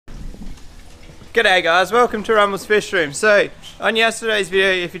G'day guys, welcome to Rumble's Fish Room. So, on yesterday's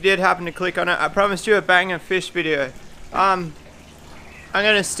video, if you did happen to click on it, I promised you a banger fish video. I'm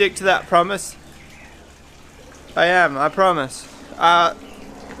going to stick to that promise. I promise.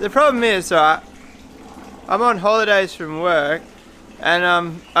 The problem is, I'm on holidays from work,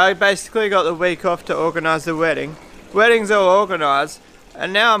 and I basically got the week off to organise the wedding. Wedding's all organised,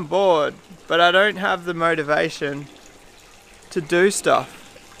 and now I'm bored, but I don't have the motivation to do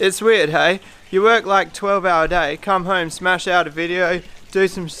stuff. It's weird, hey? You work like 12-hour day, come home, smash out a video, do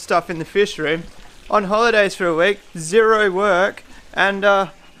some stuff in the fish room. On holidays for a week, zero work, and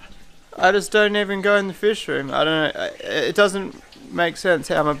I just don't even go in the fish room. I don't know, it doesn't make sense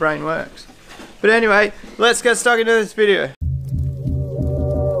how my brain works. But anyway, let's get stuck into this video.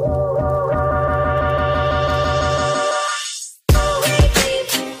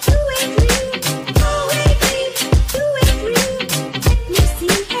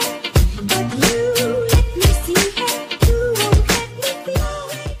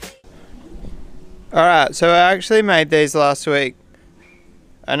 Alright, so I actually made these last week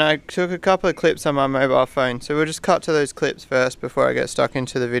and I took a couple of clips on my mobile phone, so we'll just cut to those clips first before I get stuck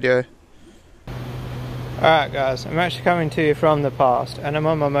into the video. Alright guys, I'm actually coming to you from the past and I'm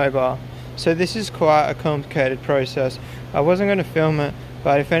on my mobile, so this is quite a complicated process. I wasn't going to film it,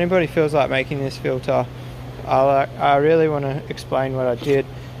 but if anybody feels like making this filter, I really want to explain what I did.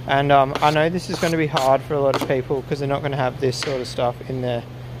 And I know this is going to be hard for a lot of people because they're not going to have this sort of stuff in their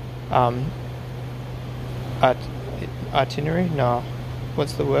itinerary? No.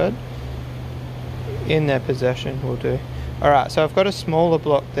 What's the word? In their possession will do. Alright, so I've got a smaller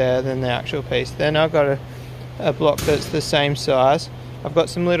block there than the actual piece. Then I've got a block that's the same size. I've got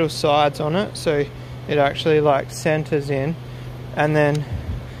some little sides on it, so it actually like centers in. And then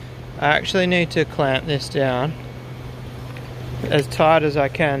I actually need to clamp this down as tight as I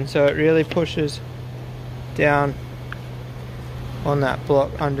can, so it really pushes down on that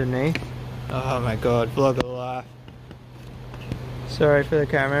block underneath. Oh my god, vlog of life. Sorry for the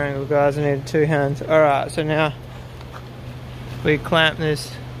camera angle guys, I need two hands. Alright, so now we clamp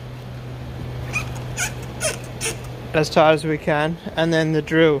this as tight as we can, and then the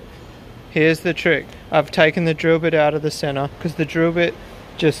drill. Here's the trick. I've taken the drill bit out of the center because the drill bit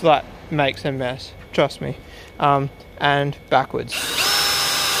just like makes a mess, trust me. And backwards.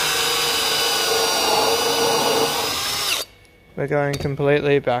 We're going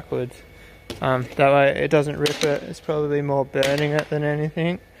completely backwards. That way it doesn't rip it. It's probably more burning it than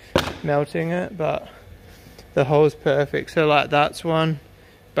anything, melting it, but the hole's perfect. So like that's one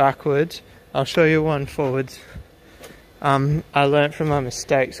backwards. I'll show you one forwards. I learnt from my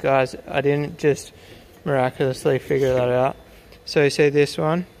mistakes guys. I didn't just miraculously figure that out. So you see this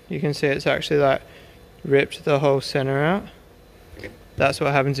one, you can see it's actually like ripped the whole center out. That's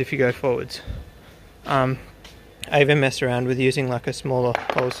what happens if you go forwards. I even messed around with using like a smaller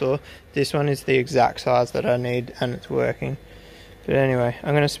hole saw. This one is the exact size that I need and it's working. But anyway,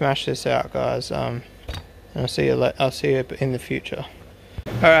 I'm going to smash this out guys, and I'll see you in the future.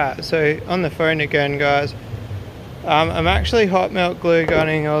 Alright, so on the phone again guys. I'm actually hot melt glue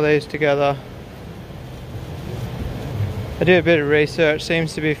gunning all these together. I did a bit of research,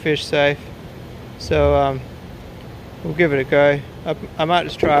 seems to be fish safe. So we'll give it a go. I might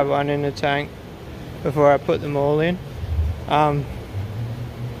just try one in the tank before I put them all in. I'm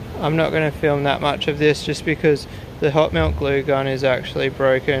not going to film that much of this just because the hot melt glue gun is actually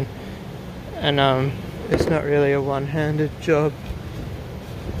broken, and it's not really a one-handed job.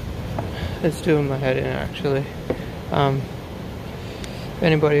 It's doing my head in actually.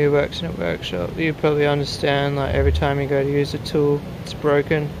 Anybody who works in a workshop, you probably understand, like every time you go to use a tool it's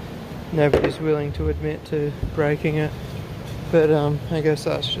broken. Nobody's willing to admit to breaking it, but I guess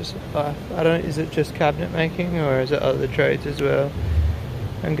that's just life. Is it just cabinet making or is it other trades as well?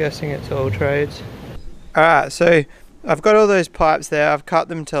 I'm guessing it's all trades. Alright, so I've got all those pipes there, I've cut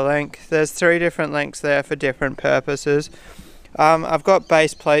them to length. There's 3 different lengths there for different purposes. I've got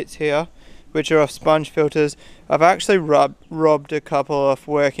base plates here which are off sponge filters. I've actually robbed a couple of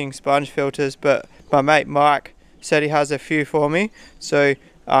working sponge filters, but my mate Mike said he has a few for me, so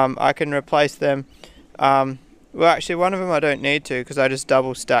I can replace them. Well actually one of them I don't need to because I just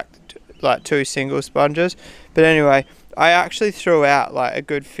double stacked like 2 single sponges. But anyway, I actually threw out like a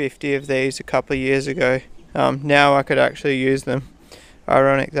good 50 of these a couple of years ago. Now I could actually use them.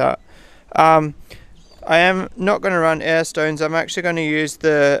 Ironic that. I am not going to run air stones. I'm actually going to use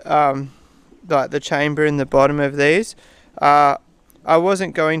the like the chamber in the bottom of these. I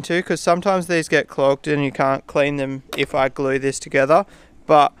wasn't going to because sometimes these get clogged and you can't clean them if I glue this together,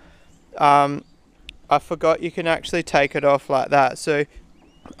 but I forgot you can actually take it off like that. So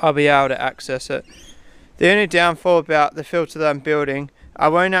I'll be able to access it. The only downfall about the filter that I'm building, I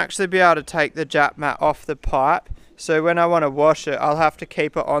won't actually be able to take the japmatt off the pipe. So when I want to wash it, I'll have to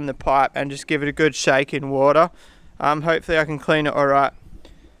keep it on the pipe and just give it a good shake in water. Hopefully I can clean it alright.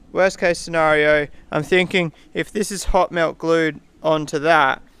 Worst case scenario, I'm thinking if this is hot melt glued onto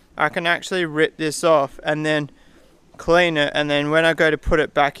that, I can actually rip this off and then clean it, and then when I go to put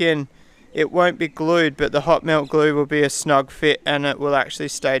it back in, it won't be glued, but the hot melt glue will be a snug fit and it will actually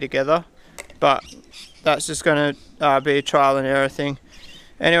stay together. But that's just going to be a trial and error thing.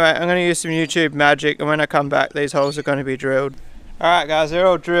 Anyway, I'm going to use some YouTube magic, and when I come back these holes are going to be drilled. Alright guys, they're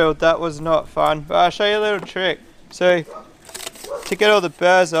all drilled. That was not fun, but I'll show you a little trick. So to get all the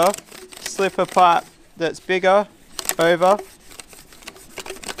burrs off, slip a pipe that's bigger over,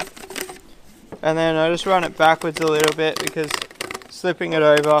 and then I just run it backwards a little bit because slipping it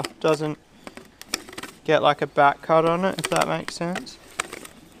over doesn't get like a back cut on it, if that makes sense.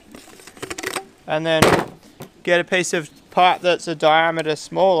 And then get a piece of pipe that's a diameter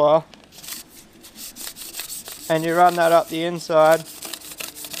smaller and you run that up the inside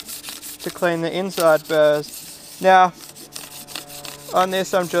to clean the inside burrs. Now on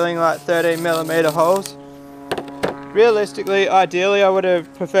this I'm drilling like 13mm holes. Realistically, ideally I would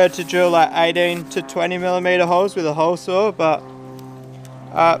have preferred to drill like 18 to 20mm holes with a hole saw, but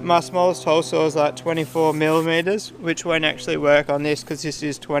my smallest hole saw is like 24mm, which won't actually work on this because this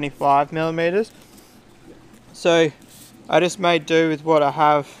is 25mm. So I just made do with what I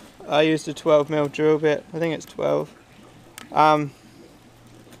have. I used a 12mm drill bit, I think it's 12. And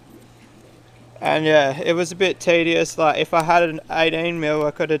yeah, it was a bit tedious. Like if I had an 18mm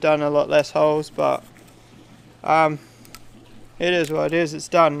I could have done a lot less holes, but it is what it is, it's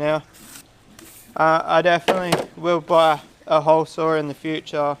done now. I definitely will buy a hole saw in the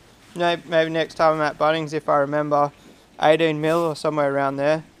future. Maybe next time I'm at Bunnings, if I remember, 18mm or somewhere around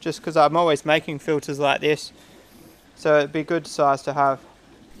there, just because I'm always making filters like this, so it'd be a good size to have.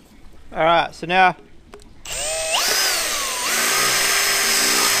 Alright, so now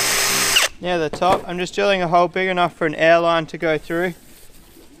near the top, I'm just drilling a hole big enough for an airline to go through,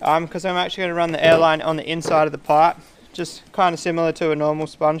 because I'm actually going to run the airline on the inside of the pipe, just kind of similar to a normal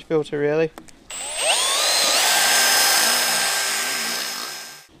sponge filter really.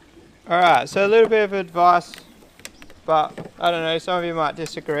 Alright, so a little bit of advice, but I don't know, some of you might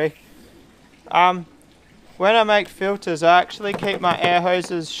disagree. When I make filters, I actually keep my air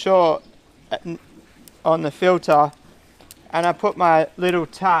hoses short on the filter, and I put my little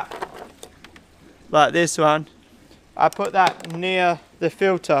tap, like this one, I put that near the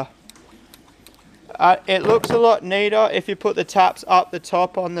filter. It looks a lot neater if you put the taps up the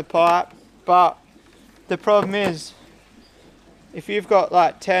top on the pipe, but the problem is, if you've got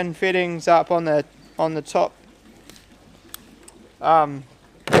like 10 fittings up on the top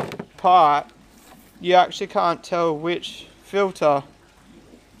pipe, you actually can't tell which filter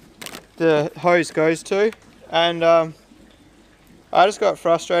the hose goes to, and I just got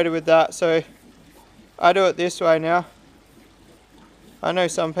frustrated with that, so I do it this way now. I know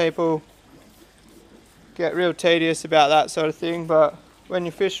some people get real tedious about that sort of thing, but when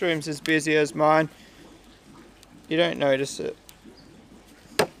your fish room's as busy as mine, you don't notice it.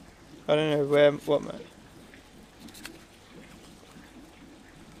 I don't know what my...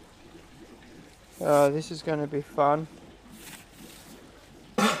 Oh, this is going to be fun.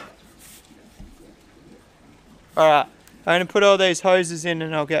 Alright, I'm going to put all these hoses in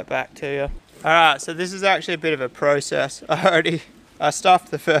and I'll get back to you. Alright, so this is actually a bit of a process. I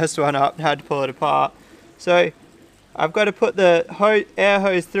stuffed the first one up and had to pull it apart. So I've got to put the air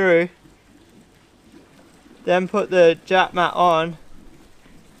hose through, then put the japmatt on,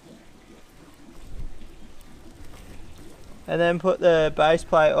 and then put the base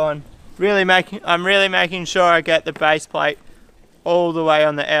plate on. I'm really making sure I get the base plate all the way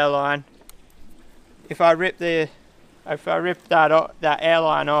on the airline. If I rip that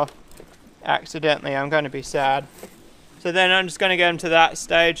airline off accidentally, I'm going to be sad. So then I'm just going to get them to that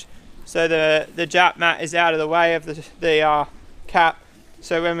stage, so the japmatt is out of the way of the cap,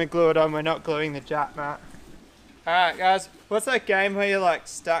 so when we glue it on, we're not gluing the japmatt. Alright guys, what's that game where you like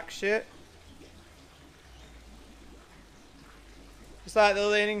stack shit? It's like the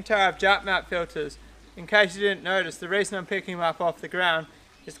leaning tower of japmatt filters. In case you didn't notice, the reason I'm picking them up off the ground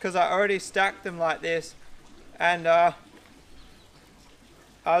is because I already stacked them like this, and I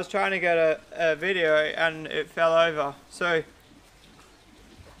was trying to get a video and it fell over. So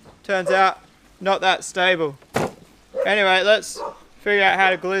turns out not that stable. Anyway, let's figure out how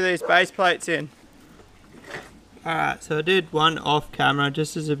to glue these base plates in. Alright, so I did one off camera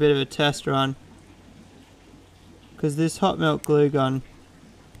just as a bit of a test run, because this hot melt glue gun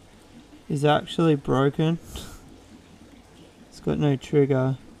is actually broken. It's got no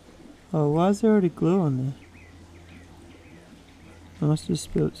trigger. Oh, why is there already glue on there? I must have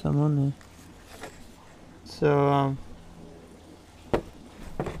spilled some on there. So,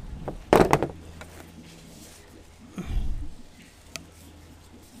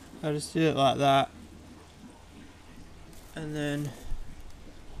 I just did it like that. And then,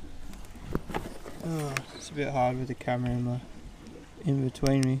 oh, it's a bit hard with the camera in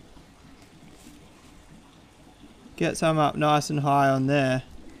between me. Get some up nice and high on there.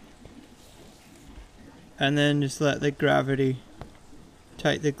 And then just let the gravity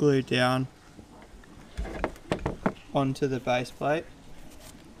take the glue down onto the base plate.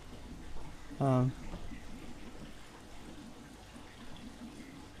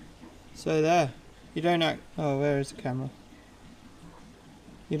 So there, you don't oh, where is the camera?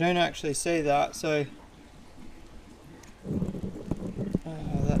 You don't actually see that, so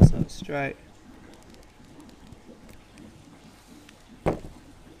oh, that's not straight.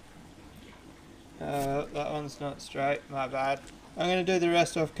 That one's not straight, my bad. I'm going to do the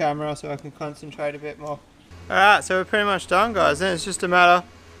rest off camera so I can concentrate a bit more. Alright, so we're pretty much done, guys. Then it's just a matter of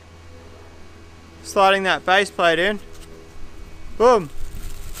sliding that base plate in. Boom!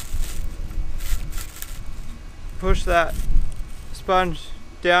 Push that sponge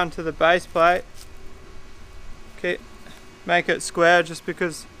down to the base plate. Make it square just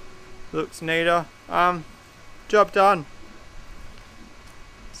because it looks neater. Job done.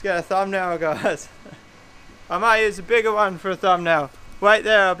 Let's get a thumbnail, guys. I might use a bigger one for a thumbnail. Wait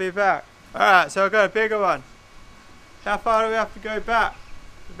there, I'll be back. Alright, so I've got a bigger one. How far do we have to go back?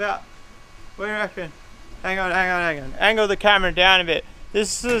 About, what do you reckon? Hang on. Angle the camera down a bit.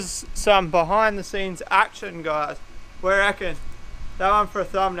 This is some behind the scenes action, guys. What do you reckon? That one for a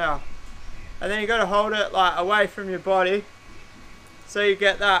thumbnail. And then you got to hold it like away from your body, so you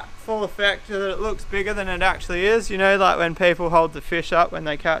get that full effect that it looks bigger than it actually is. You know, like when people hold the fish up when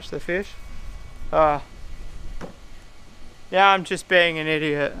they catch the fish. Yeah, I'm just being an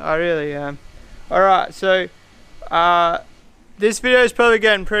idiot. I really am. Alright, so this video is probably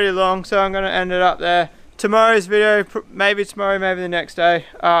getting pretty long, so I'm going to end it up there. Tomorrow's video, maybe tomorrow, maybe the next day.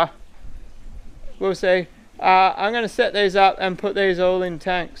 We'll see. I'm going to set these up and put these all in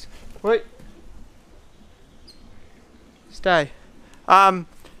tanks. Wait. Stay.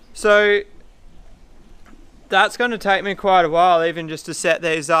 So that's going to take me quite a while even just to set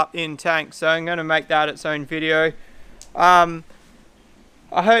these up in tanks, so I'm going to make that its own video. I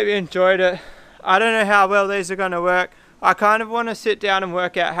hope you enjoyed it. I don't know how well these are going to work. I kind of want to sit down and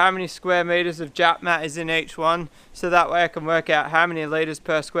work out how many square meters of japmatt is in each one, so that way I can work out how many liters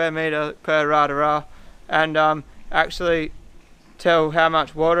per square meter per rah-da-rah, and actually tell how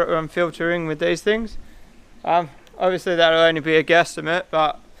much water I'm filtering with these things. Obviously that'll only be a guesstimate,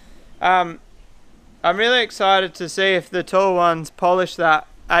 but I'm really excited to see if the tall ones polish that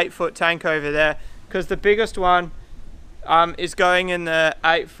 8-foot tank over there, because the biggest one is going in the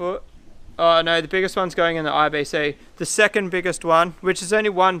 8-foot. Oh no, the biggest one's going in the IBC. The second biggest one, which is only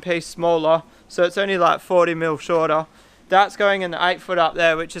one piece smaller, so it's only like 40 mil shorter, that's going in the 8-foot up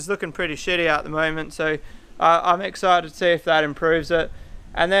there, which is looking pretty shitty at the moment. So I'm excited to see if that improves it.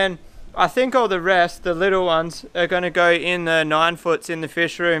 And then I think all the rest, the little ones, are going to go in the 9-foots in the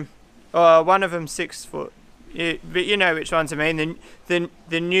fish room. One of them 6-foot. But you know which ones I mean,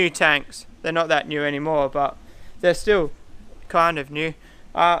 the new tanks. They're not that new anymore, but they're still kind of new.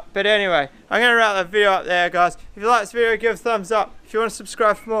 But anyway, I'm going to wrap that video up there, guys. If you like this video, give a thumbs up. If you want to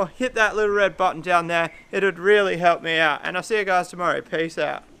subscribe for more, hit that little red button down there. It would really help me out. And I'll see you guys tomorrow. Peace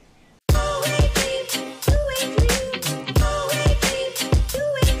out.